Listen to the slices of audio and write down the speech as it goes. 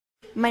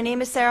My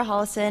name is Sara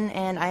Hollison,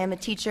 and I am a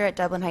teacher at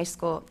Dublin High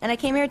School. And I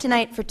came here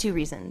tonight for two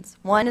reasons.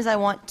 One is I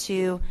want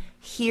to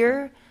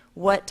hear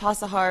what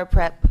Tassajara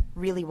Prep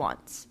really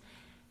wants.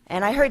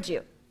 And I heard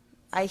you.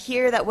 I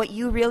hear that what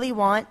you really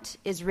want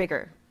is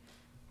rigor.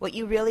 What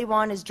you really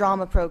want is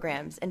drama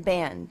programs and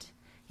band.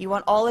 You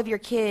want all of your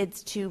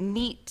kids to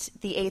meet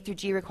the A through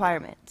G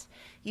requirement.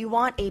 You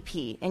want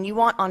AP, and you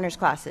want honors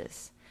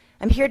classes.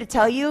 I'm here to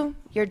tell you,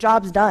 your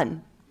job's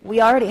done. We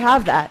already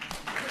have that.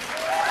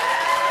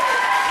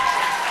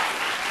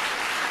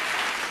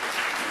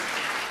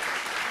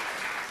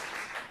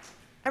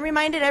 I'm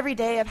reminded every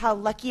day of how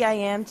lucky I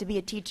am to be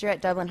a teacher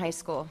at Dublin High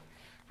School.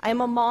 I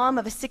am a mom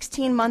of a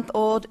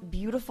 16-month-old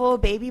beautiful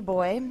baby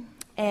boy,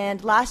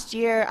 and last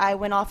year I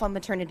went off on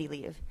maternity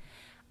leave.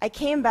 I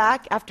came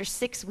back after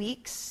 6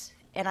 weeks,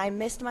 and I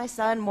missed my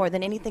son more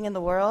than anything in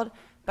the world,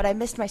 but I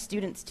missed my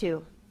students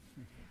too.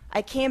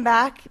 I came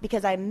back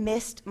because I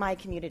missed my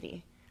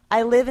community.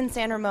 I live in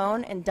San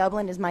Ramon, and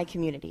Dublin is my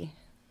community.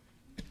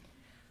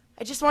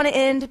 I just want to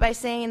end by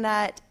saying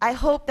that I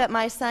hope that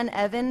my son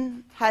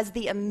Evan has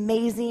the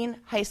amazing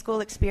high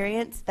school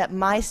experience that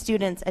my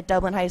students at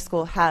Dublin High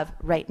School have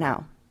right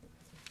now.